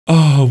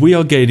we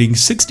are gaining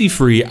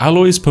 63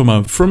 alloys per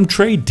month from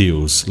trade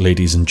deals,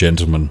 ladies and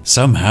gentlemen.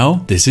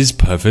 Somehow, this is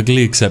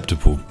perfectly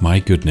acceptable. My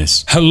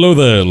goodness. Hello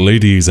there,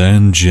 ladies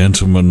and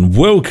gentlemen.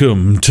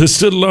 Welcome to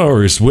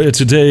Stellaris, where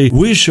today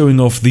we're showing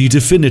off the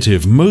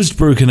definitive, most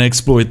broken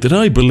exploit that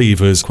I believe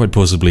has quite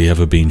possibly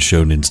ever been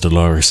shown in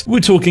Stellaris. We're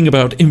talking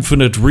about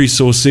infinite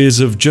resources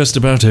of just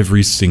about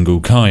every single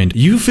kind.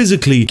 You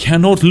physically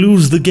cannot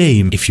lose the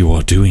game if you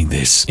are doing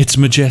this. It's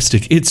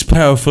majestic, it's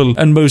powerful,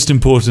 and most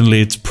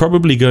importantly, it's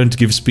probably going to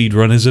give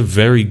speedrunners a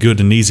very good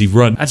and easy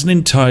run at an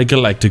entire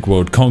galactic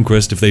world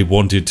conquest if they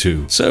wanted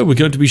to. So we're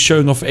going to be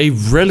showing off a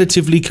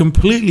relatively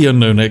completely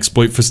unknown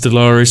exploit for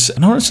Stellaris,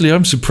 and honestly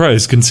I'm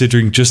surprised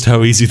considering just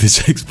how easy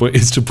this exploit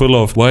is to pull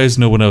off. Why has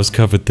no one else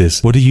covered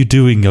this? What are you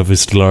doing, other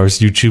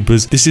Stellaris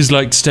YouTubers? This is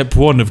like step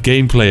 1 of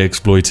gameplay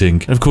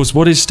exploiting. And of course,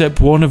 what is step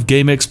 1 of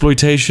game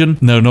exploitation?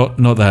 No, not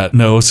that.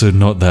 No, also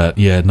not that.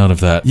 Yeah, none of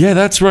that. Yeah,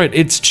 that's right.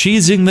 It's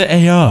cheesing the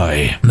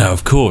AI. Now,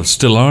 of course,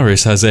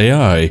 Stellaris has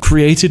AI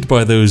created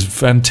by those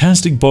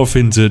fantastic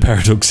boffins at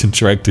Paradox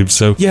Interactive.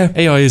 So yeah,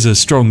 AI is a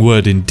strong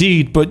word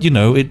indeed, but you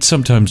know, it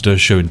sometimes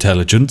does show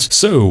intelligence.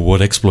 So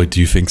what exploit do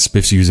you think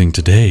Spiff's using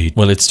today?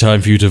 Well, it's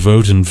time for you to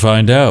vote and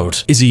find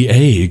out. Is he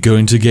A,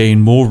 going to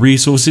gain more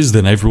resources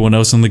than everyone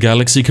else in the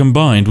galaxy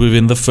combined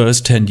within the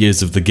first 10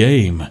 years of the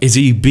game? Is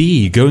he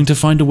B, going to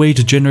find a way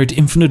to generate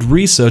infinite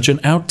research and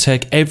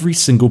out-tech every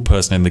single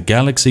person in the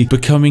galaxy,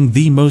 becoming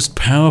the most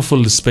powerful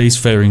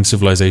spacefaring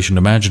civilization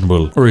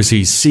imaginable? Or is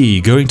he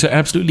C, going to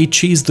absolutely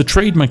cheese the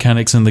trade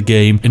mechanics in the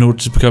game in order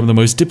to become the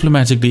most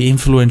diplomatically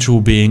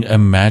influential being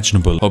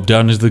imaginable? Hop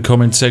down into the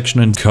comment section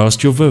and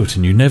cast your vote,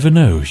 and you never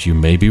know, you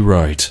may be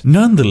right.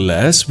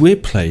 Nonetheless, we're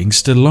playing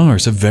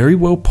Stellaris, a very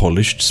well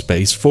polished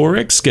space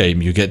 4X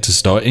game. You get to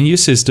start in your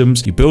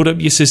systems, you build up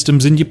your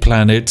systems and your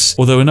planets,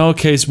 although in our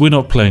case we're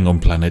not playing on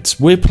planets,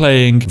 we're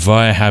playing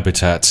via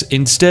habitats.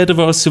 Instead of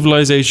our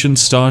civilization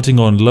starting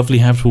on lovely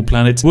habitable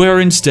planets, we're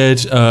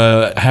instead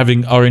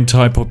having our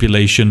entire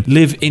population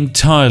live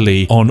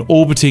entirely on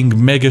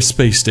orbiting mega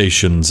space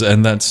stations,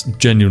 and that's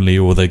genuinely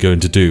all they're going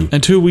to do.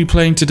 And who are we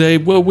playing today?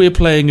 Well, we're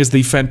playing as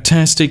the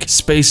fantastic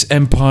space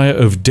empire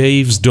of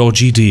Dave's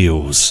Dodgy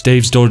Deals.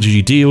 Dave's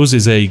Dodgy Deals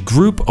is a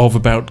group of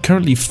about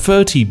currently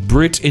 30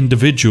 Brit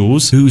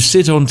individuals who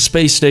sit on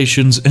space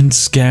stations and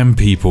scam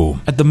people.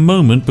 At the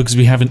moment, because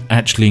we haven't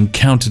actually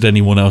encountered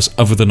anyone else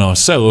other than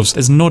ourselves,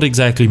 there's not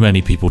exactly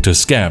many people to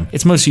scam.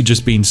 It's mostly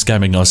just been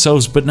scamming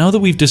ourselves, but now that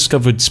we've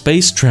discovered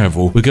space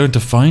travel, we're going to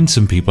find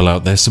some people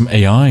out there, some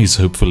AIs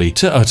hopefully,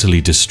 to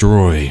utterly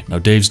destroy. Now,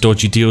 Dave's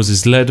Dodgy Deals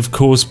is led, of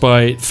course,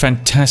 by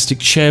fantastic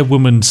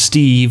chairwoman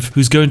Steve,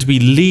 who's going to be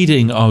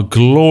leading our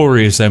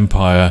glorious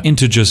empire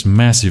into just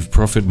massive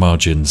profit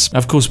margins.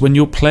 Of course, when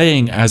you're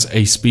playing as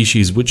a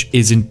species which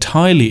is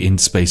entirely in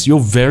space, you're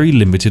very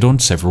limited on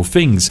several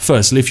things.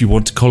 Firstly, if you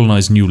want to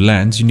colonize new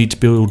lands, you need to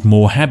build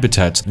more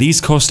habitats.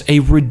 These cost a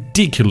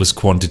ridiculous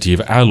quantity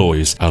of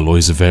alloys.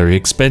 Alloys are very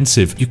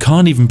expensive. You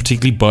can't even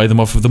particularly buy them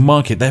off of the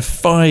market. They're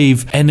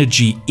 5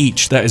 energy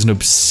each. That is an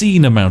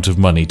obscene amount of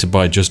money to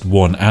buy just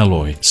one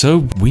alloy.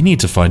 So we need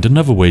to find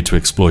another way to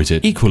exploit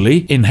it. Equally,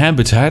 in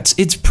habitats,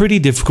 it's pretty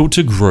difficult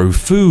to grow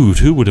food.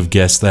 Who would have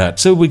guessed that?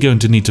 So we're going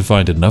to need to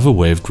find another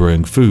way of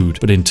growing food.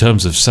 But in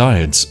terms of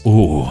science,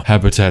 oh,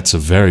 habitats are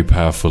very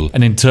powerful.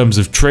 And in terms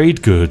of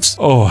trade goods,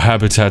 oh,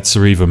 habitats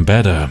are even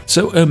better.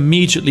 So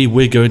immediately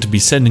we're going to be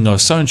sending our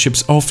science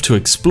ships off to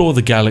explore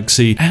the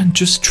galaxy and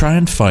just try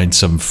and find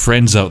some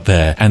friends out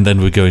there. And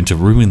then we're going to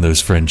ruin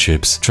those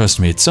friendships. Trust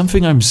me, it's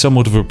something I'm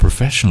somewhat of a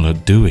professional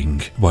at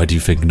doing. Why do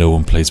you think no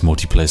one plays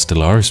multiplayer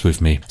Stellaris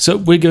with me? So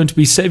we're going to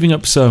be saving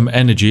up some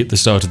energy at the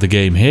start of the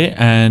game here,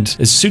 and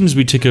as soon as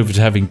we tick over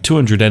to having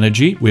 200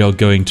 energy, we are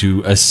going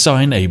to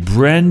assign a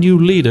brand new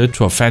leader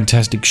to our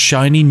fantastic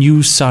shiny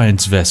new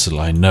science vessel.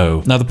 I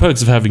know. Now, the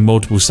perks of having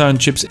multiple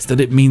science ships is that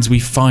it means we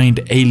find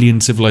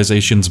alien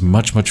civilizations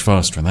much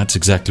faster, and that's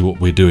exactly what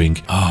we're doing.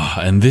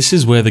 And this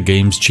is where the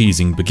game's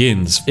cheesing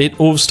begins. It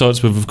all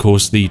starts with, of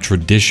course, the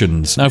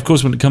traditions. Now, of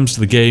course, when it comes to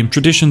the game,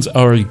 traditions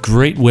are a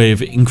great way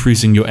of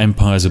increasing your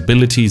empire's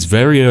abilities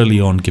very early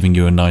on, giving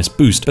you a nice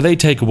boost, but they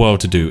take a while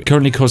to do. It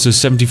currently costs us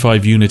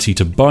 75 unity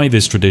to buy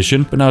this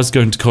tradition, but now it's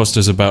going to cost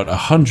us about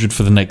 100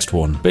 for the next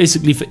one.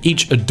 Basically, for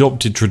each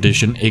adopted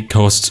tradition, it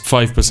costs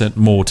 5%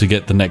 more to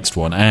get the next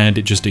one, and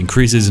it just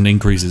increases and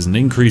increases and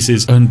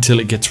increases until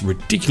it gets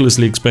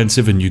ridiculously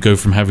expensive, and you go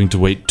from having to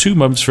wait 2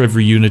 months for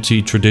every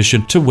unity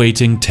tradition to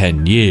waiting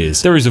 10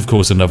 years. There is, of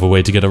course, another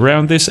way to get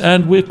around this,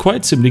 and we're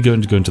quite simply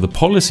going to go into the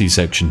policy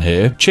section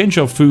here, change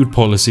our food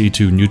policy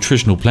to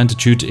nutritional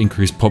plentitude to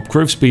increase pop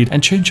growth speed,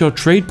 and change our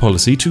trade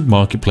policy to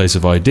marketplace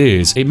of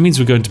ideas. It means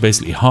we're going to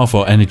basically half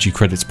our energy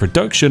credits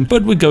production,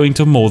 but we're going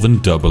to more than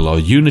double our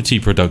unity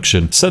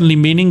production, suddenly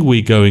meaning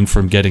we're going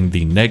from getting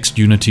the next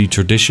unity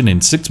tradition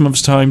in 6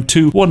 months time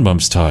to 1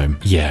 month's time.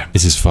 Yeah,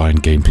 this is fine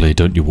gameplay,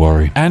 don't you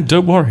worry. And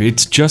don't worry,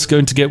 it's just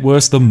going to get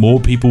worse the more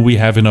people we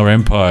have in our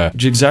empire,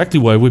 which is exactly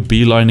why we're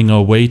beelining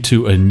our way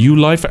to a new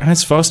life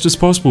as fast as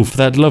possible for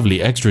that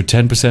lovely extra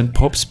 10%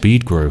 pop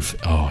speed growth.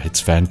 Oh, it's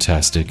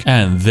fantastic.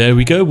 And there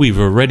we go, we've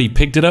already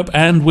picked it up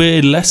and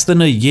we're less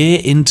than a year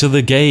into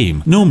the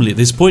game. Normally at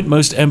this point,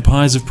 most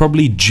empires have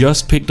probably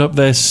just picked up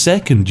their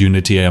second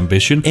Unity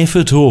ambition, if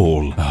at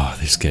all. Oh,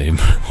 this game,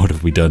 what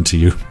have we done to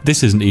you?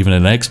 This isn't even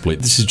an exploit,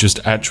 this is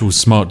just actual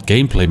smart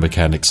gameplay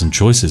mechanics and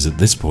choices at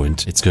this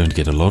point. It's going to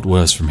get a lot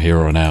worse from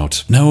here on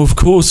out. Now, of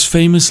course,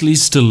 famously,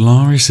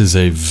 Stellaris is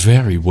a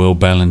very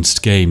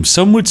well-balanced game.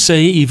 Some would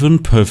say even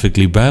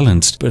perfectly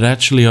balanced, but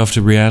actually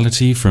after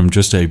reality, from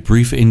just a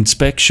brief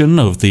inspection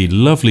of the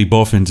lovely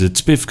boffins at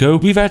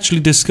Spiffco, we've actually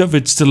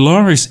discovered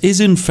Stellaris is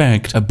in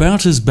fact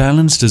about as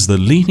balanced as the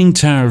Leaning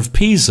Tower of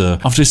Pisa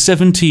after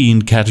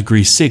 17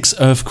 Category 6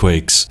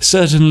 earthquakes.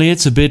 Certainly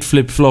it's a bit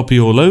flip-floppy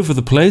all over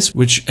the place,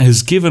 which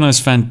has given us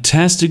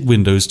fantastic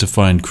windows to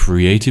find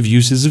creative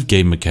uses of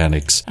game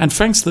mechanics. And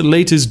thanks to the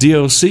latest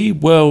DLC,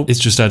 well, it's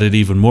just added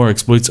even more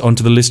exploits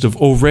onto the list of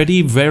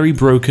already very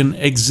broken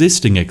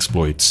existing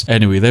exploits.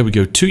 Anyway, there we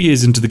go, 2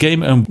 years into the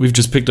game and we've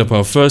just picked up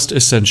our first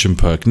Ascension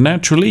perk.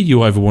 Naturally,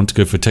 you either want to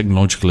go for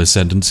Technological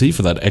Ascendancy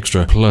for that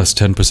extra plus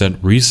 10%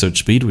 research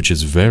speed, which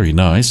is very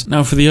nice.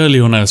 Now, for the early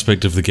on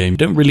aspect of the game,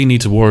 don't really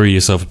need to worry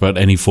yourself about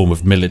any form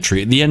of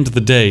military. At the end of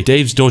the day,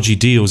 Dave's dodgy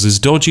deals, as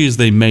dodgy as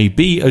they may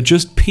be, are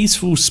just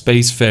peaceful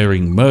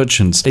spacefaring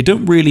merchants. They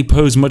don't really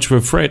pose much of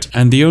a threat,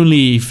 and the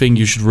only thing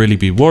you should really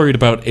be worried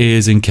about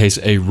is in case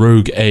a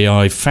rogue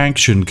AI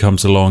faction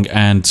comes along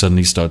and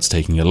suddenly starts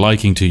taking a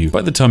liking to you.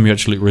 By the time you're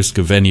actually at risk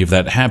of any of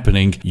that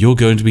happening, you're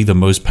going to be the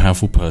most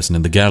powerful person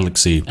in the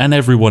galaxy, and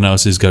everyone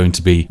else is going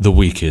to be the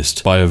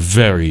weakest by a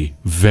very,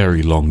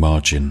 very long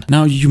margin.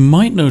 Now, you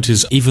might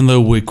notice, even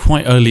though we're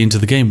quite early into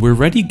the game, we're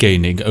already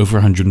gaining over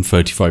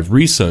 135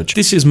 research.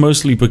 This is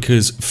mostly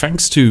because,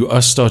 thanks to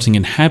us starting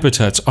in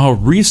habitats, our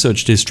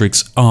research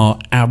districts are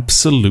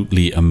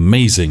absolutely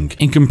amazing.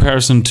 In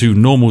comparison to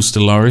normal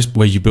Stellaris,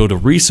 where you build a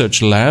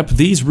research lab,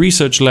 these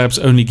research labs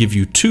only give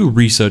you 2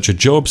 researcher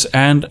jobs,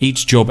 and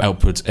each job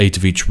outputs 8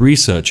 of each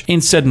research.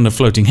 Instead, in a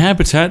floating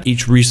habitat,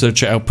 each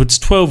researcher outputs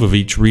 12 of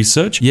each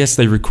research. Yes,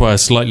 they require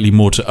slightly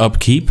more to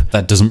upkeep.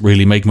 That doesn't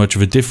really make much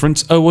of a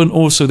difference. Oh, and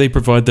also they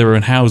provide their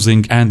own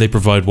housing and they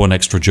provide 1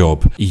 extra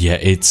job. Yeah,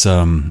 it's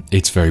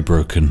very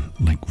broken.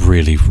 Like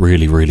really,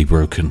 really, really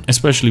broken.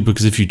 Especially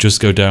because if you just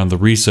go down the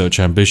research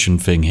ambition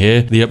thing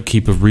here, the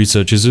upkeep of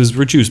researchers is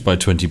reduced by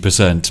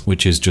 20%,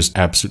 which is just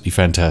absolutely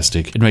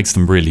fantastic. It makes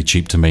them really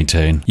cheap to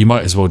maintain. You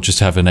might as well just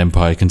have an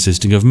empire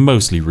consisting of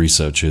mostly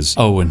researchers.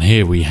 Oh, and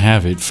here we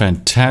have it.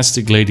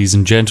 Fantastic, ladies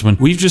and gentlemen.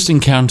 We've just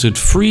encountered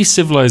 3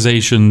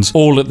 civilizations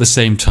all at the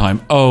same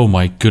time. Oh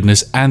my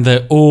goodness. And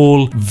they're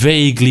all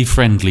vaguely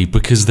friendly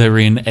because they're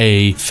in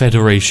a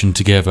federation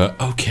together.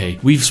 Okay,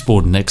 we've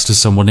spawned next to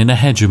someone in a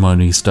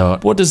hegemony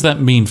start. What does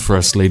that mean for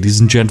us, ladies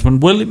and gentlemen?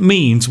 Well, it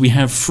means we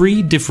have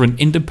 3 different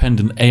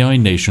independent AI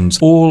nations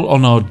all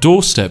on our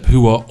doorstep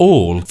who are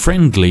all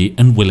friendly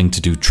and willing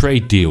to do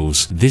trade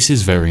deals. This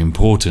is very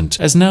important,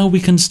 as now we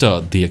can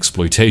start the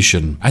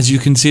exploitation. As you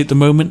can see at the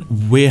moment,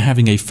 we're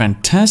having a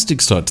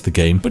fantastic start to the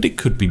game, but it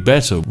could be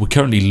better. We're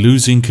currently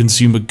losing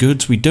consumer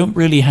goods, we don't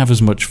really have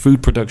as much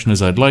food production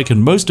as I'd like,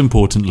 and most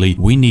importantly,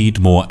 we need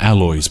more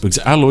alloys, because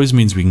alloys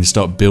means we can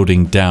start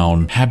building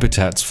down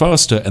habitats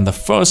faster, and the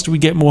faster we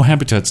get more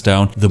habitats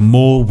down, the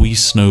more we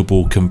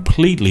snowball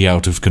completely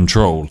out of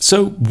control.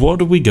 So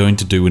what are we going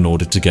to do in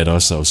order to get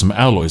ourselves some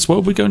alloys?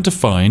 Well, we're going to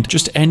find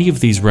just any of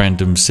these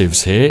random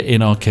civs here,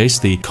 in our case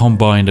the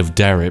Combine of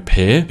Darip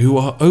here, who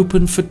are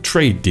open for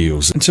trade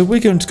deals. And so we're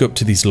going to go up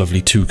to these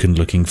lovely toucan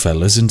looking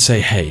fellas and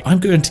say, hey, I'm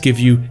going to give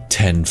you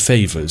 10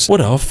 favors.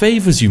 What are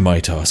favors, you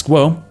might ask?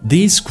 Well,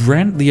 these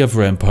grant the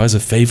other empires a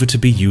favor to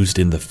be used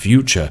in the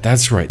future.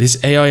 That's right,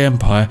 this AI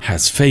empire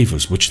has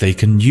favors which they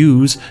can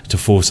use to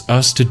force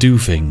us to do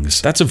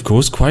things. That's of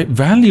course quite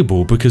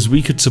valuable because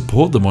we could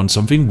support them on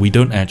something we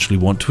don't actually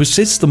want to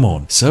assist them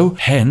on. So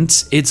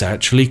hence, it's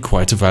actually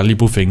quite a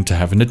valuable thing to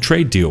have in a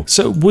trade deal.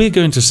 So we're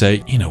going to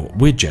say, you know what,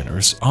 we're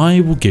generous.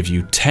 I will give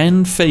you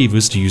 10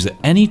 favors to use at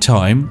any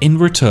time. In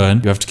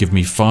return, you have to give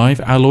me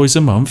 5 alloys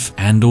a month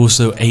and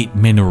also 8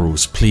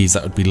 minerals. Please,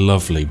 that would be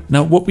lovely.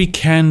 Now, what we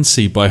can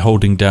see by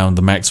holding down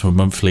the maximum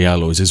monthly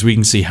alloys is we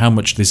can see how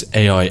much this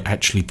AI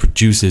actually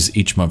produces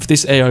each month.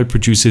 This AI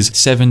produces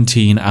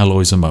 17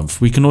 alloys a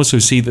month. We can also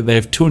see that they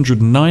have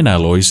 209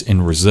 alloys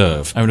in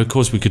reserve. I mean, of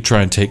course, we could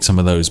try and take some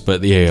of those,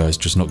 but the AI is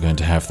just not going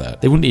to have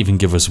that. They wouldn't even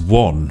give us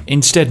 1.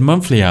 Instead,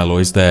 monthly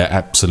alloys, they're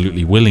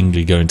absolutely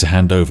willingly going to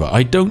hand over.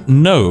 I don't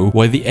know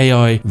why the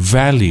AI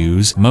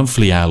values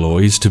monthly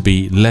alloys to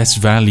be less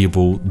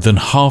valuable than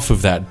half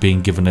of that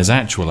being given as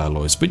actual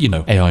alloys, but you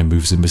know, AI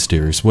moves in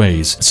mysterious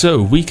ways.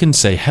 So we can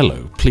say,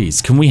 hello,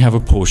 please, can we have a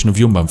portion of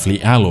your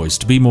monthly alloys?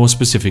 To be more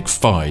specific,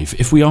 5.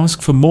 If we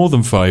ask for more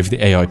than 5,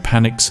 the AI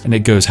panics and it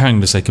goes, hang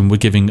on a second, we're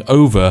giving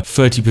over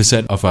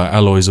 30% of our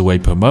alloys away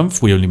per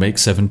month. We only make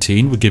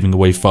 17, we're giving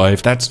away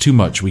 5. That's too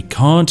much. We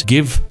can't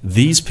give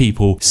these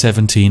people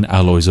 17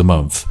 alloys a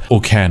month.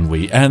 Or can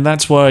we? And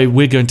that's why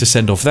we're going to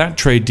send off that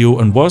trade deal,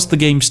 and whilst the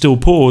game's still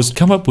paused,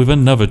 come up with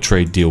another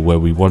trade deal where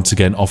we once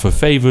again offer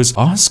favors,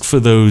 ask for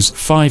those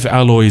 5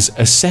 alloys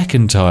a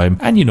second time,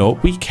 and you know,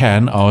 we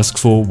can ask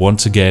for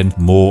once again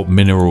more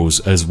minerals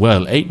as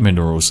well, 8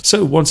 minerals.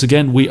 So once again,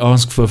 again, we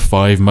ask for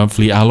 5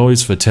 monthly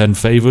alloys for 10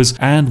 favors,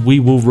 and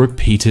we will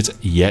repeat it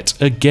yet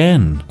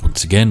again.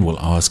 Once again, we'll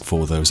ask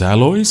for those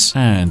alloys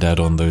and add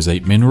on those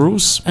 8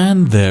 minerals,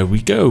 and there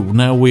we go.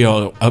 Now we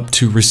are up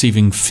to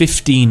receiving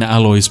 15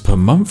 alloys per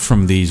month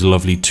from these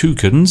lovely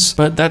toucans,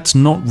 but that's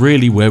not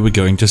really where we're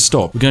going to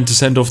stop. We're going to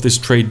send off this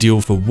trade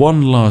deal for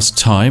one last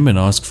time and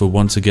ask for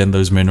once again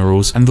those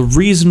minerals, and the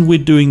reason we're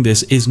doing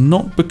this is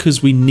not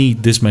because we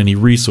need this many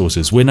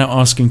resources. We're now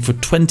asking for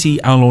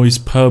 20 alloys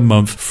per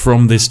month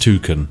from this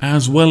toucan,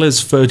 as well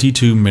as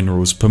 32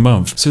 minerals per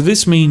month. So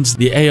this means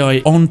the AI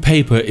on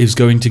paper is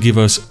going to give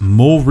us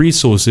more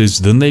resources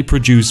than they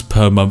produce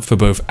per month for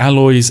both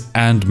alloys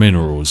and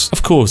minerals.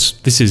 Of course,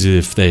 this is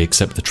if they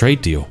accept the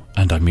trade deal.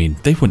 And I mean,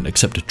 they wouldn't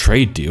accept a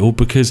trade deal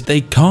because they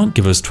can't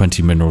give us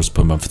 20 minerals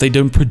per month. They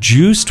don't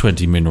produce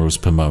 20 minerals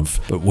per month.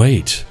 But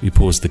wait, we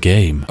paused the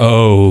game.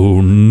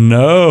 Oh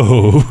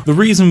no! The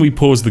reason we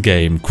paused the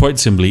game, quite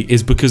simply,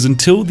 is because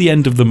until the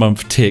end of the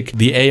month tick,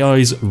 the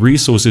AI's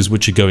resources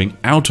which are going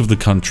out of the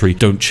country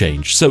don't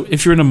change. So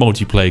if you're in a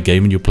multiplayer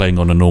game and you're playing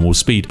on a normal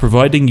speed,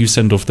 providing you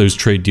send off those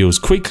trade deals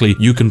quickly,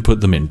 you can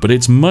put them in. But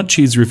it's much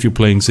easier if you're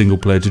playing single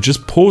player to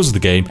just pause the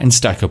game and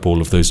stack up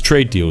all of those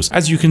trade deals.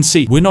 As you can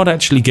see, we're not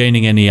actually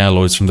gaining any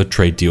alloys from the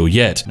trade deal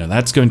yet. Now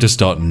that's going to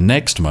start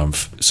next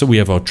month, so we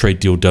have our trade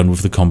deal done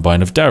with the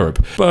Combine of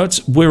Darab.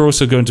 But we're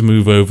also going to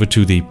move over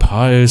to the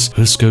Pious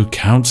Husko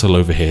Council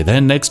over here.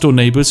 They're next door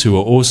neighbors who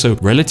are also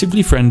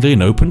relatively friendly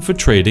and open for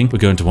trading. We're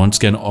going to once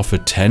again offer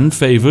 10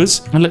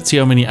 favors, and let's see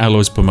how many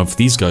alloys per month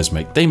these guys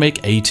make. They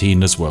make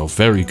 18 as well.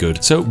 Very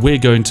good. So we're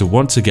going to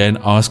once again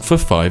ask for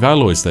 5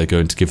 alloys. They're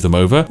going to give them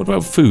over. What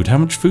about food? How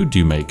much food do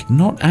you make?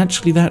 Not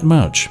actually that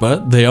much,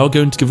 but they are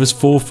going to give us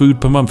 4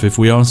 food per month if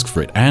we ask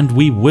for it. And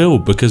we will,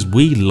 because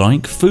we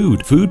like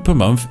food. Food per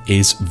month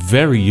is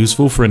very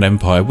useful for an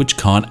empire which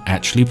can't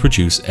actually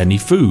produce any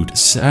food.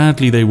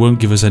 Sadly, they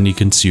won't give us any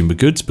consumer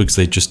goods because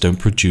they just don't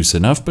produce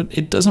enough, but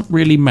it doesn't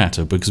really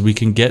matter because we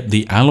can get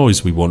the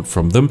alloys we want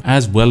from them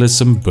as well as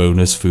some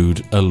bonus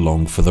food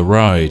along for the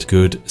ride.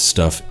 Good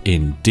stuff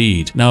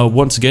indeed. Now,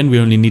 once again, we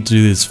only need to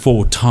do this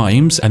 4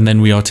 times, and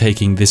then we are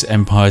taking this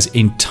empire's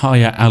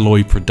entire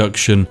alloy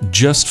production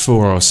just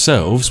for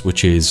ourselves,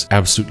 which is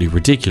absolutely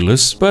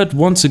ridiculous, but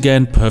once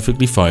again,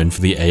 perfectly fine for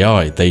the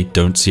AI. They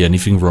don't see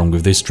anything wrong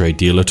with this trade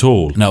deal at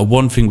all. Now,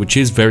 one thing which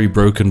is very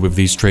broken with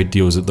these trade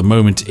deals at the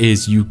moment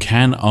is you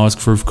can ask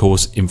for, of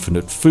course,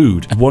 infinite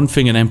food. And one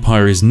thing an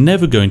empire is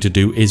never going to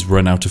do is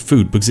run out of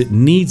food because it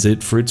needs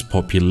it for its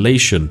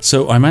population.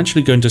 So I'm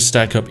actually going to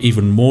stack up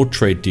even more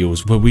trade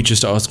deals where we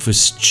just ask for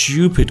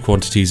stupid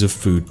quantities of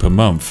food per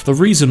month. The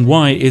reason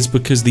why is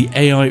because the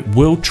AI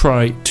will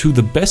try to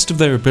the best of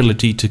their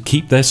ability to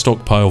keep their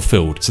stockpile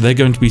filled. So they're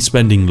going to be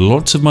spending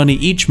lots of money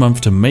each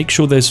month to make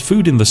sure there's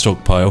food in the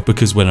stockpile,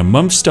 because when a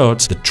month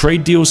starts, the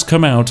trade deals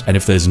come out, and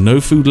if there's no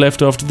food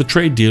left after the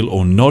trade deal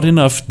or not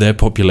enough, their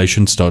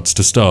population starts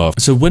to starve.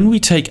 So when we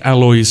take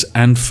alloys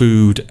and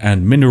food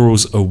and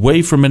minerals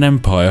away from an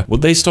empire,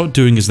 what they start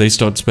doing is they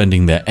start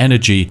spending their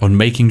energy on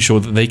making sure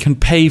that they can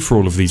pay for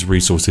all of these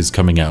resources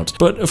coming out.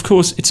 But of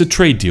course, it's a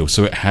trade deal,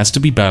 so it has to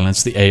be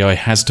balanced. The AI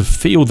has to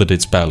feel that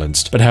it's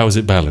balanced. But how is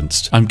it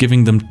balanced? I'm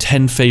giving them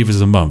 10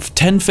 favors a month.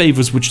 10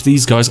 favors which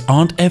these guys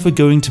aren't ever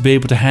going to be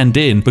able to hand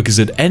in, because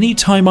at any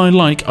time I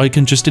like, I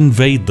can just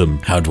invade them.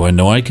 How do I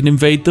know I can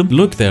invade them?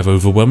 Look, they have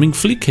overwhelming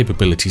fleet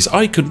capabilities.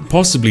 I couldn't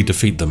possibly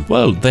defeat them.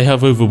 Well, they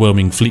have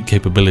overwhelming fleet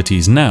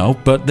capabilities now,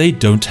 but they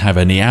don't have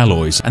any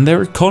alloys, and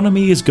their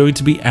economy is going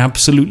to be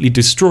absolutely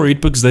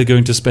destroyed because they're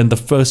going to spend the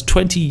first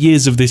 20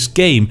 years of this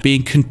game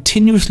being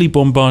continuously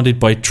bombarded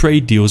by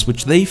trade deals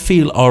which they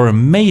feel are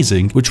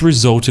amazing, which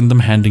result in them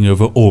handing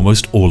over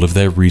almost all of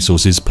their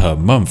resources per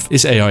month.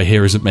 This AI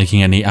here isn't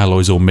making any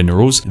alloys or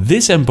minerals.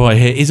 This empire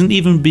here isn't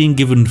even being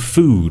given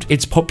food.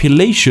 Its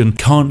population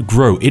can't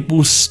grow. It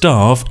will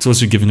starve. It's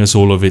also giving us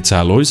all of its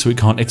alloys so it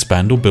can't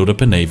expand or build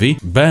up a navy.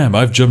 Bam,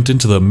 I've jumped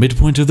into the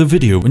midpoint of the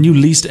video when you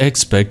least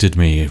expected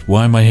me.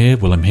 Why am I here?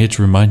 Well, I'm here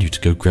to remind you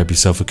to go grab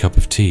yourself a cup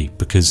of tea,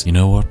 because you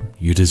know what?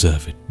 You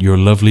deserve it. You're a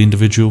lovely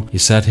individual. You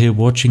sat here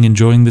watching,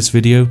 enjoying this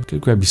video. Go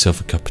grab yourself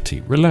a cup of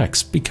tea.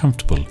 Relax, be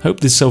comfortable. Hope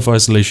this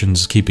self-isolation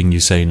is keeping you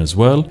sane as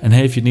well. And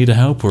hey, if you need a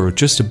help or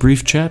just a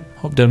brief chat,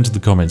 hop down to the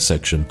comments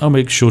section. I'll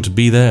make sure to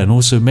be there, and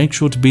also make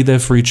sure to be there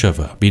for each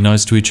other. Be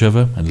nice to each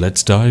other, and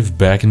let's dive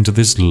back into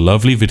this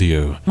lovely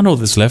video. And all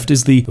that's left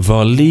is the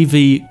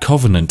Valefisk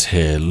Covenant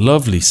here.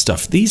 Lovely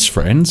stuff. These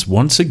friends,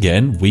 once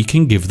again, we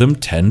can give them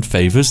 10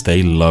 favors.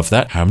 They love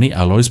that. How many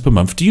alloys per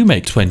month do you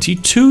make?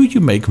 22. You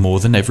make more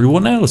than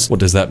everyone else. What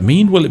does that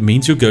mean? Well, it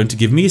means you're going to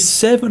give me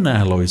 7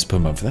 alloys per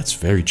month. That's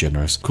very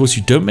generous. Of course,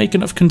 you don't make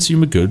enough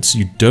consumer goods.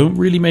 You don't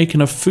really make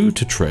enough food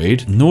to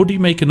trade, nor do you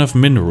make enough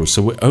minerals.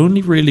 So we're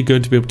only really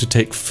going to be able to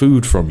take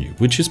food from you,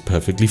 which is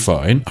perfectly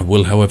fine. I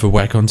will, however,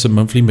 whack on some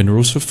monthly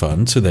minerals for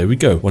fun. So there we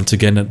go. Once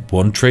again,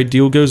 one trade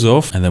deal goes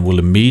off, and then we'll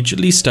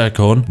immediately stack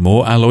on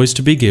more alloys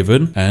to be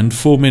given and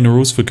 4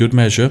 minerals for good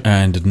measure.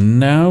 And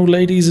now,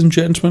 ladies and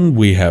gentlemen,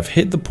 we have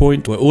hit the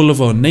point where all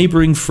of our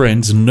neighboring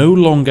friends no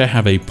longer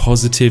have a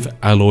positive positive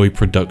alloy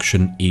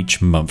production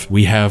each month.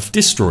 We have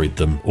destroyed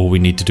them. All we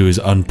need to do is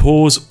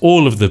unpause,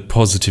 all of the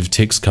positive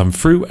ticks come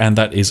through, and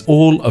that is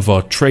all of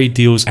our trade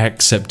deals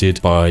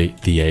accepted by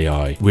the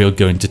AI. We are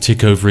going to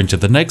tick over into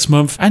the next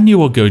month, and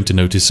you are going to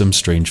notice some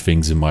strange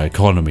things in my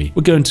economy.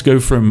 We're going to go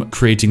from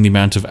creating the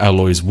amount of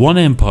alloys one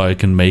empire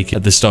can make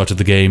at the start of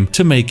the game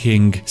to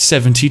making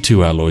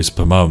 72 alloys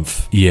per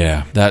month.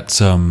 Yeah,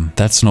 that's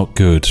not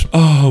good.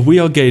 Oh, we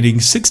are gaining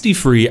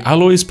 63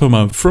 alloys per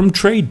month from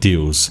trade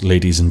deals,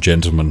 ladies and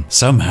gentlemen.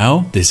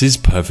 Somehow, this is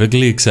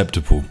perfectly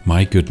acceptable.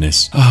 My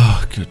goodness.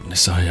 Oh,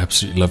 goodness, I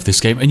absolutely love this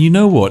game. And you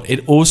know what?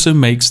 It also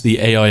makes the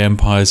AI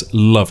empires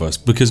love us,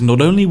 because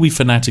not only are we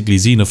fanatically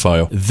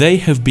xenophile, they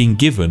have been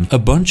given a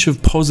bunch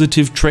of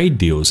positive trade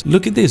deals.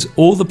 Look at this,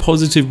 all the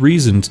positive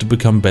reasons to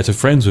become better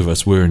friends with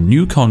us. We're a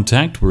new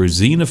contact, we're a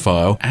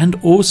xenophile, and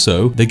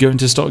also they're going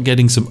to start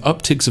getting some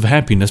upticks of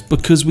happiness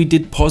because we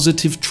did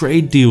positive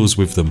trade deals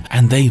with them,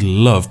 and they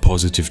love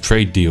positive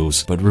trade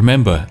deals. But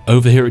remember,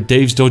 over here at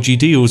Dave's Dodgy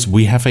Deals,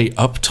 we have a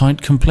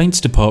uptight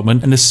complaints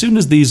department, and as soon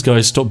as these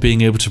guys stop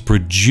being able to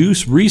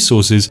produce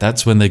resources,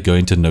 that's when they're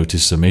going to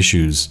notice some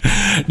issues.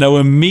 Now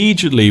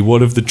immediately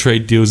one of the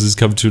trade deals has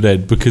come to an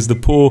end because the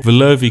poor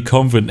Valefisk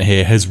convent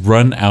here has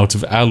run out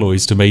of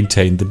alloys to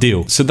maintain the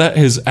deal. So that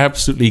has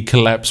absolutely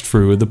collapsed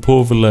through, and the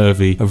poor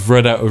Valefisk have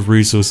run out of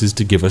resources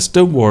to give us.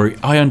 Don't worry,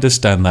 I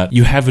understand that.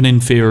 You have an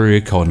inferior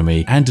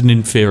economy and an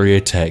inferior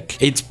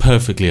tech. It's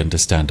perfectly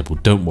understandable.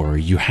 Don't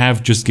worry, you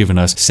have just given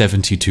us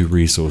 72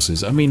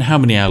 resources. I mean, how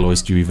many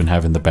alloys do you even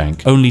have in the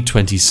bank? Only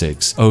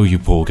 26. Oh, you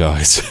poor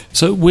guys.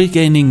 So we're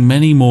gaining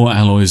many more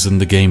alloys than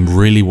the game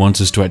really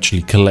wants us to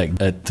actually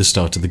collect at the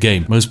start of the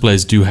game. Most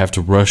players do have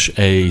to rush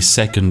a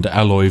second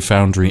alloy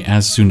foundry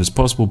as soon as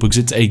possible because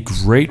it's a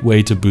great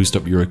way to boost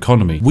up your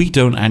economy. We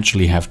don't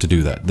actually have to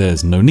do that.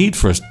 There's no need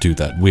for us to do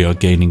that. We are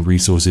gaining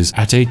resources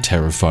at a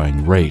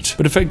terrifying rate.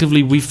 But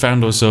effectively, we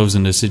found ourselves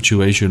in a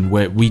situation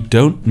where we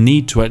don't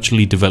need to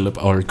actually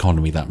develop our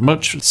economy that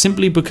much,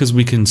 simply because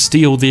we can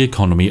steal the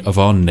economy of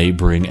our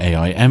neighboring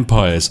AI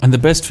empires. And the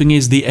best thing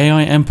is, the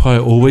AI empire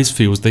always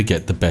feels they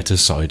get the better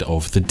side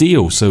of the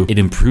deal. So it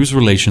improves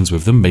relations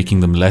with them, making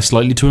them less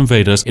likely to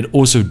invade us. It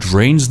also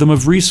drains them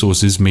of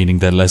resources, meaning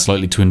they're less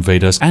likely to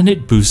invade us. And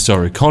it boosts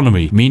our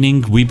economy,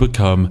 meaning we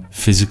become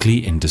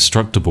physically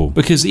indestructible.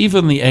 Because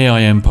even the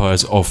AI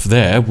empires off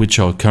there, which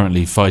are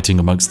currently fighting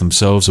amongst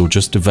themselves or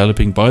just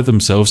developing by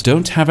themselves,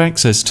 don't have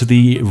access to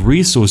the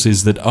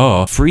resources that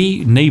are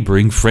free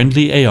neighboring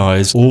friendly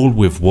AIs, all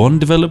with one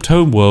developed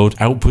homeworld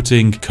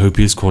outputting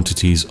copious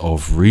quantities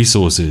of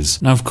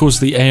resources. Now, of course,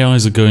 the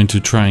AIs are going to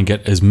try and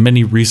get as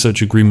many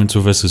research agreements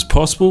with us as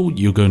possible.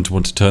 You're going to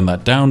want to turn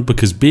that down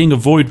because being a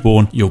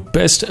Voidborn, your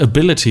best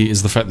ability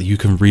is the fact that you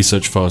can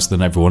research faster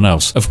than everyone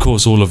else. Of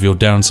course, all of your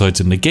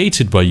downsides are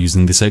negated by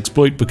using this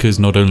exploit because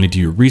not only do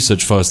you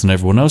research faster than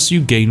everyone else,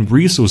 you gain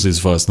resources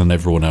faster than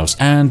everyone else.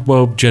 And,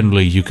 well,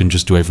 generally you can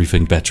just do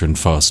everything better and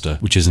faster,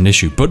 which is an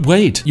issue. But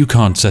wait, you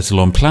can't settle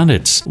on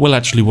planets. Well,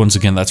 actually, once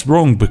again, that's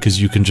wrong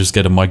because you can just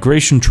get a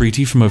migration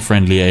treaty from a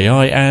friendly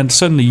AI and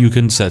suddenly you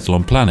can settle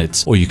on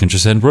planets. Or you can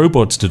just send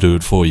robots to do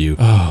it for you.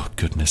 Oh,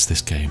 goodness,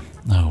 this game.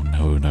 Oh,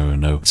 no, no,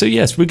 no. So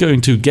yes, we're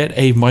going to get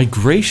a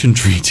migration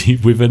treaty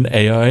with an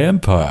AI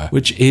empire,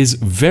 which is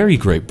very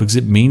great because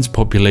it means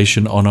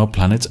population on our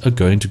planets are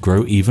going to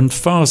grow even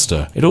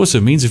faster. It also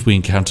means if we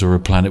encounter a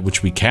planet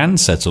which we can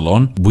settle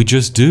on, we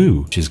just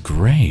do, which is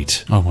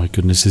great. Oh my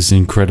goodness, this is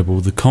incredible.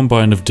 The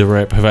Combine of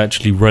Direp have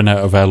actually run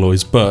out of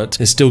alloys, but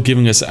they're still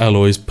giving us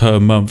alloys per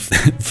month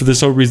for the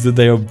sole reason that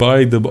they are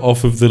buying them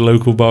off of the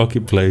local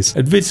marketplace.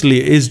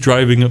 Admittedly, it is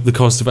driving up the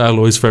cost of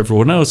alloys for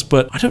everyone else,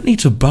 but I don't need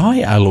to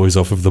buy alloys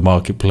off of the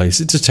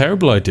marketplace. It's a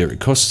terrible idea. It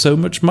costs so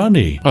much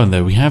money. Oh, and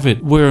there we have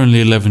it. We're only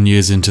 11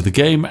 years into the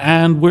game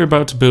and we're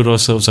about to build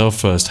ourselves our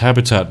first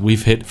habitat.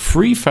 We've hit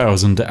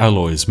 3,000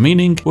 alloys,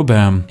 meaning, well,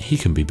 bam, he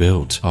can be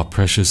built. Our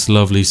precious,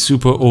 lovely,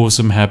 super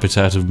awesome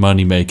habitat of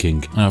money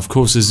making. Now, of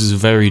course, this is a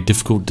very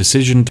difficult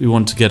decision. Do we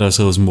want to get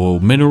ourselves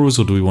more minerals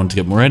or do we want to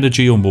get more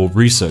energy or more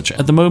research?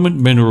 At the moment,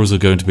 minerals are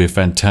going to be a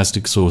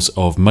fantastic source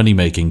of money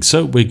making.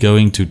 So we're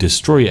going to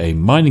destroy a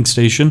mining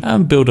station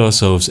and build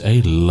ourselves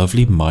a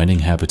lovely mining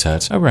habitat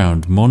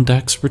around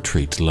Mondak's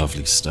retreat.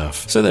 Lovely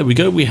stuff. So there we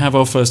go. We have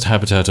our first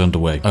habitat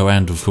underway. Oh,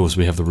 and of course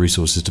we have the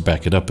resources to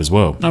back it up as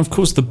well. Now, of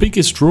course, the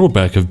biggest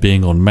drawback of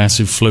being on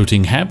massive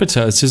floating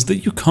habitats is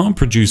that you can't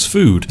produce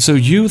food. So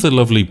you, the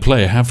lovely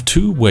player, have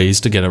two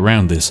ways to get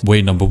around this.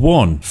 Way number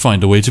one,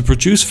 find a way to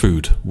produce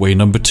food. Way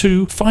number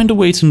two, find a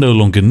way to no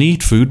longer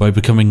need food by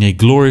becoming a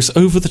glorious,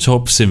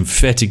 over-the-top,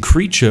 synthetic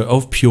creature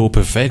of pure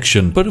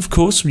perfection. But of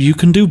course, you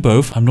can do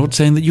both. I'm not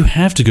saying that you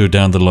have to go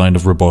down the line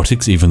of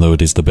robotics, even though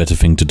it is the better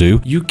thing to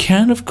do. You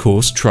can, of course,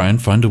 course try and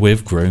find a way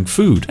of growing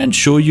food. And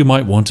sure, you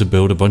might want to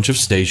build a bunch of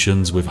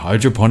stations with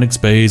hydroponics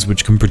bays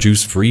which can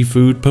produce free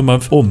food per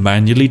month, or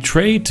manually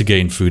trade to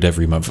gain food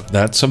every month.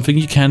 That's something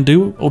you can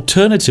do.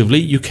 Alternatively,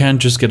 you can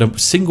just get a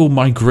single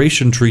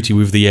migration treaty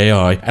with the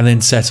AI and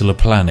then settle a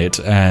planet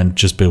and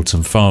just build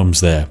some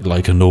farms there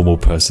like a normal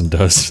person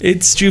does.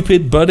 It's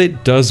stupid, but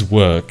it does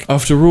work.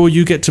 After all,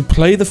 you get to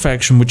play the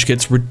faction which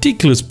gets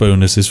ridiculous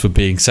bonuses for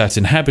being sat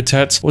in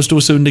habitats, whilst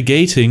also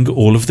negating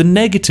all of the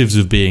negatives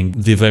of being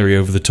the very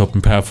over-the-top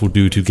and powerful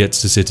dude who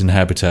gets to sit in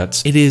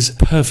habitats. It is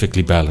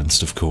perfectly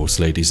balanced, of course,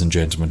 ladies and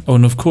gentlemen. Oh,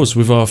 and of course,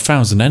 with our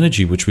 1000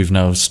 energy, which we've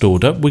now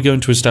stored up, we're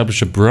going to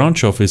establish a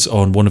branch office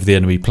on one of the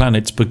enemy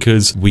planets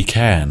because we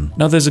can.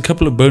 Now, there's a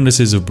couple of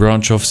bonuses of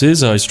branch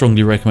offices. I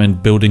strongly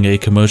recommend building a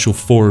commercial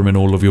forum in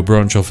all of your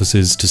branch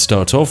offices to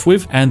start off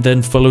with, and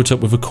then follow it up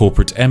with a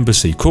corporate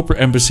embassy.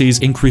 Corporate embassies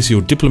increase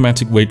your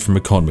diplomatic weight from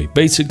economy.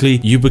 Basically,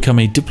 you become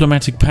a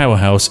diplomatic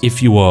powerhouse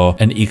if you are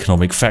an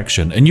economic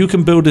faction, and you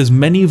can build as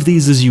many of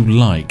these as you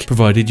like,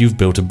 provided you've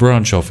built a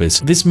branch office.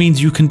 This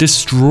means you can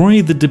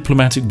destroy the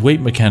diplomatic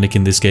weight mechanic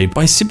in this game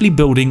by simply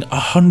building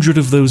 100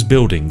 of those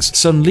buildings.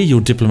 Suddenly,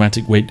 your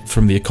diplomatic weight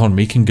from the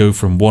economy can go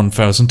from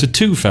 1000 to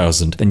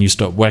 2000. Then you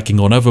start whacking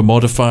on other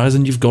modifiers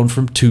and you've gone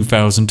from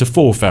 2000 to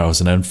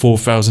 4000, and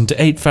 4000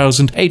 to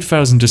 8000,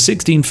 8000 to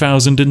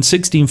 16,000, and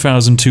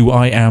 16,000 to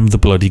I am the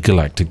bloody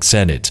Galactic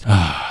Senate.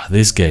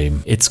 This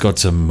game, it's got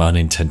some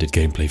unintended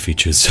gameplay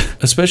features.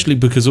 Especially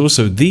because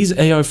also these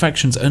AI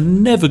factions are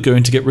never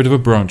going to get rid of a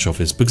branch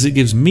office because it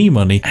gives me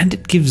money and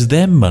it gives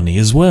them money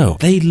as well.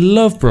 They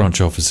love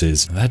branch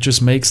offices. That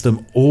just makes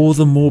them all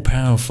the more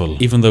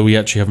powerful. Even though we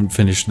actually haven't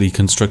finished the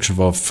construction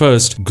of our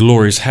first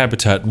glorious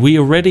habitat, we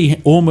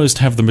already almost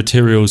have the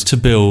materials to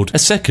build a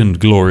second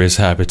glorious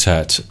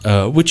habitat,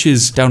 which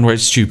is downright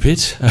stupid.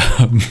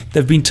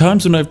 There have been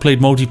times when I've played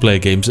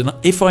multiplayer games, and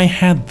if I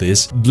had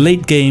this,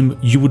 late game,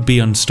 you would be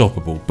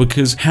unstoppable,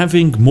 because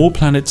having more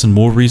planets and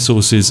more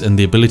resources and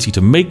the ability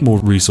to make more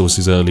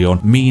resources early on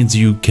means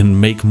you can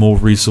make more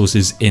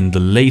resources in the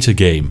later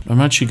game.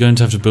 I'm actually going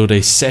to have to build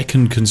a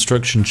second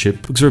construction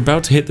ship because we're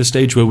about to hit the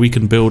stage where we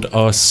can build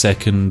our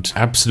second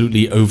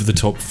absolutely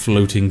over-the-top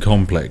floating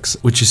complex,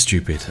 which is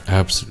stupid,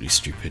 absolutely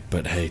stupid.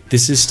 But hey,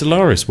 this is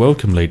Stellaris.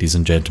 Welcome, ladies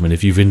and gentlemen.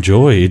 If you've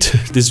enjoyed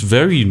this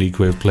very unique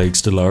way of playing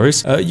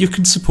Stellaris, you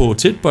can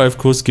support it by, of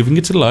course, giving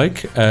it a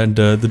like, and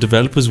the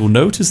developers will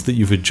notice that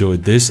you've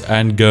enjoyed this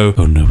and go,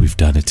 oh no, we've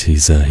done it,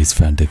 he's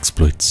found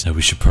exploits. No,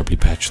 we should probably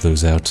patch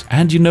those out.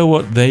 And you know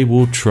what? They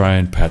will try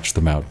and patch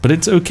them out, but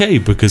it's okay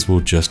because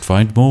we'll just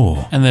find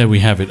more. And there we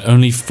have it.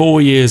 Only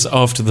 4 years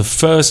after the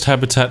first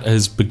habitat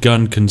has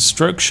begun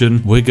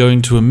construction, we're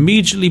going to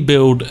immediately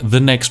build the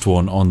next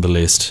one on the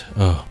list.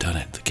 Oh, done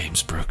it. The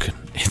game's broken.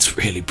 It's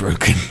really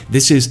broken.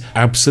 This is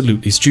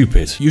absolutely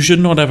stupid. You should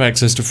not have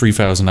access to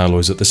 3,000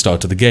 alloys at the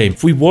start of the game.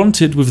 If we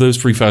wanted, with those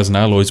 3,000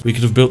 alloys, we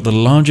could have built the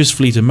largest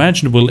fleet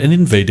imaginable and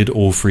invaded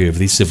all 3 of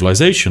these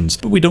civilizations.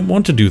 But we don't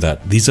want to do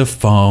that. These are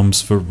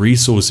farms for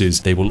resources.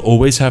 They will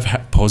always have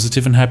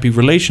positive and happy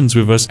relations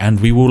with us,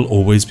 and we will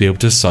always be able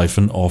to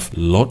siphon off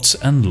lots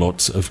and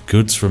lots of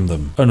goods from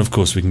them. And of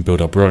course, we can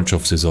build our branch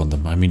offices on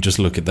them. I mean, just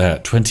look at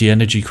that. 20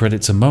 energy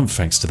credits a month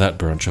thanks to that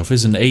branch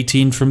office, and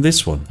 18 from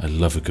this one. I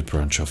love a good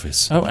branch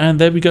office. Oh, and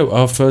there we go.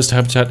 Our first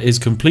habitat is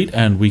complete,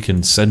 and we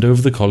can send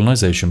over the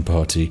colonization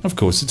party. Of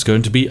course, it's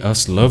going to be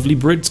us lovely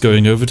Brits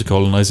going over to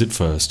colonize it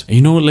first. And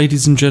you know what,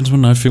 ladies and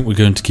gentlemen? I think we're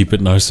going to keep it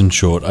nice and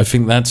short. I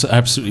think that's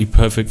absolutely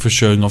perfect for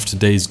showing off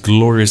today's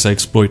glorious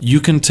exploit. You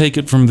can take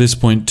it from this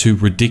point to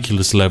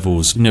ridiculous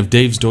levels. You know,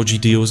 Dave's dodgy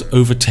deals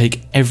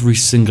overtake every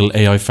single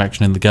AI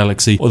faction in the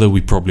galaxy, although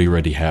we probably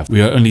already have.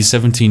 We are only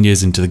 17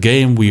 years into the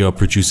game. We are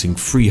producing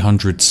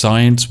 300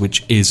 science,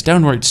 which is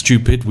downright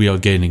stupid. We are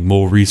gaining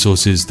more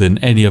resources than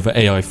any other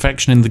AI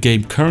faction in the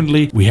game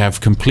currently. We have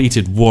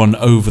completed one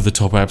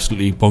over-the-top,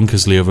 absolutely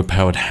bonkersly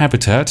overpowered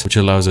habitat, which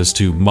allows us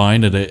to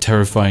mine at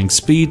terrifying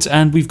speeds,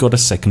 and we've got a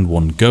second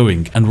one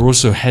going. And we're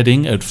also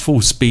heading at full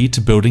speed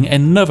to building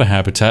another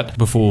habitat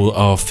before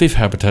our 5th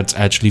habitat's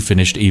actually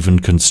finished even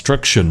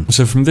construction.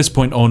 So from this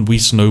point on, we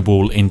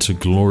snowball into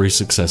glorious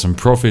success and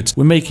profits.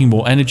 We're making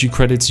more energy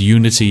credits,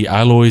 unity,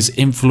 alloys,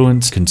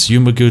 influence,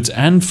 consumer goods,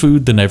 and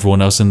food than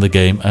everyone else in the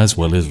game, as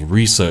well as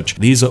research.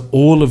 These are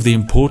all of the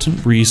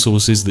important resources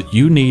that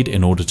you need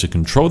in order to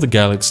control the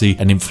galaxy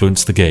and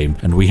influence the game,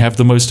 and we have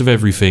the most of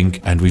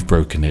everything, and we've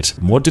broken it.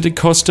 And what did it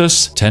cost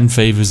us? 10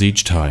 favors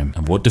each time.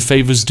 And what do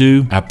favors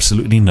do?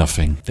 Absolutely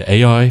nothing. The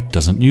AI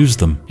doesn't use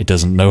them. It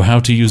doesn't know how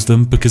to use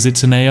them because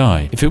it's an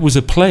AI. If it was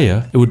a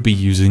player, it would be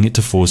using it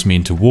to force me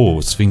into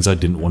wars, things I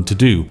didn't want to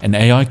do. An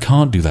AI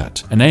can't do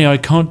that. An AI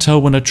can't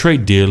tell when a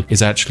trade deal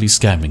is actually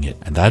scamming it.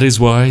 And that is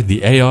why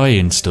the AI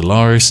in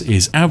Stellaris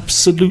is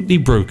absolutely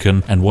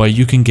broken, and why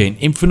you can gain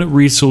infinite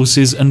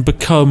resources and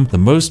become the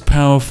most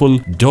powerful,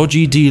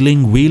 dodgy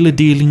dealing, wheeler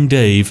dealing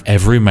Dave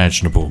ever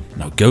imaginable.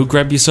 Now go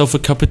grab yourself a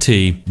cup of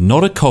tea.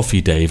 Not a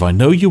coffee, Dave. I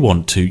know you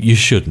want to, you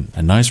shouldn't.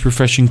 A nice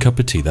refreshing cup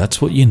of tea,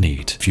 that's what you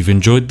need. If you've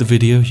enjoyed the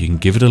video, you can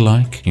give it a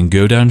like. You can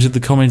go down to the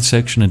comment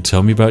section and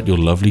tell me about your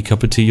lovely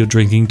cup of tea you're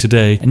drinking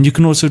today. And you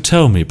can also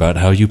tell me about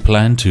how you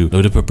plan to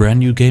load up a brand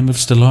new game of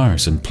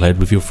Stellaris and play it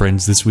with your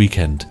friends this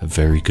weekend. A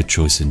very good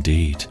choice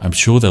indeed. I'm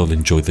sure they'll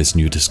enjoy this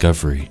new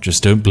discovery.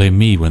 Just don't blame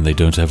me when they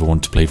don't ever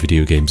want to play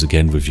video games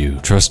again with you.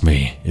 Trust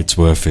me, it's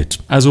worth it.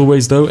 As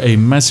always though, a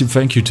massive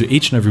thank you to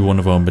each and every one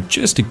of our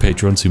majestic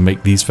patrons who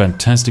make these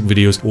fantastic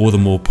videos all the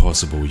more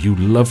possible. You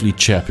lovely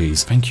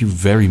chappies, thank you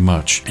very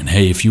much. And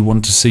hey, if you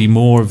want to see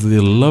more of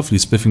the lovely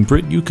Spiffing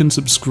Brit, you can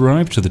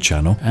subscribe to the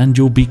channel and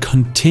you'll be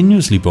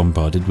continuously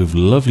bombarded with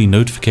lovely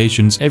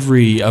notifications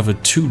every other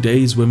 2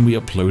 days when we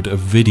upload a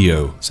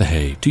video. So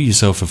hey, do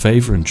yourself a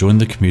favor and join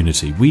the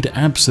community. We'd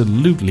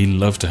absolutely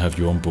love to have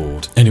you on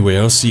board. Anyway,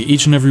 I'll see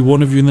each and every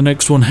one of you in the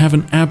next one. Have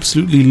an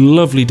absolutely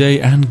lovely day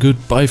and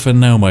goodbye for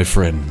now, my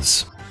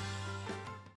friends.